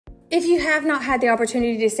If you have not had the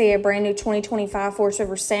opportunity to see a brand new 2025 Forest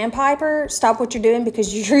River Sandpiper, stop what you're doing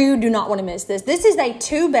because you do not want to miss this. This is a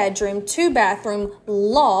 2-bedroom, 2-bathroom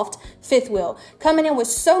loft fifth wheel. Coming in with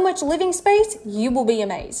so much living space, you will be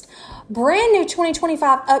amazed. Brand new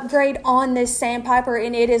 2025 upgrade on this Sandpiper,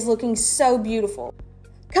 and it is looking so beautiful.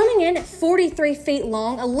 Coming in at 43 feet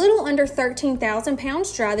long, a little under 13,000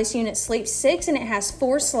 pounds dry. This unit sleeps 6 and it has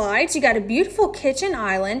 4 slides. You got a beautiful kitchen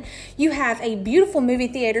island. You have a beautiful movie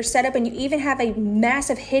theater setup, and you even have a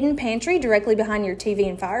massive hidden pantry directly behind your TV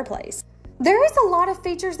and fireplace. There is a lot of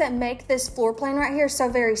features that make this floor plan right here so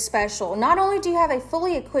very special. Not only do you have a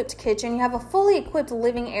fully equipped kitchen, you have a fully equipped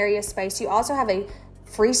living area space, you also have a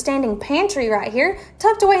freestanding pantry right here,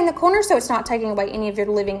 tucked away in the corner so it's not taking away any of your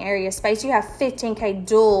living area space. You have 15K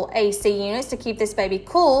dual AC units to keep this baby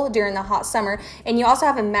cool during the hot summer, and you also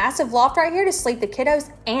have a massive loft right here to sleep the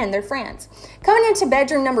kiddos and their friends. Coming into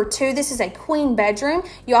bedroom number 2, this is a queen bedroom.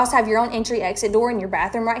 You also have your own entry exit door in your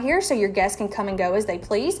bathroom right here so your guests can come and go as they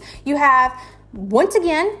please. You have, once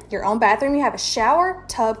again, your own bathroom. You have a shower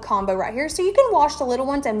tub combo right here so you can wash the little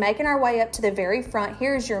ones. And making our way up to the very front,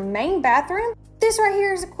 here's your main bathroom. This right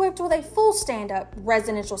here is equipped with a full stand-up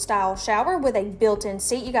residential style shower with a built-in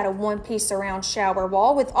seat. You got a one-piece surround shower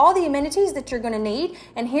wall with all the amenities that you're going to need.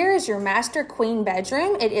 And here is your master queen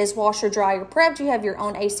bedroom. It is washer dryer prepped. You have your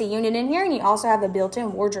own AC unit in here, and you also have a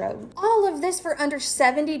built-in wardrobe. All of this for under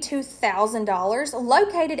 $72,000,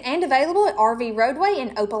 located and available at RV Roadway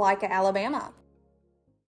in Opelika, Alabama.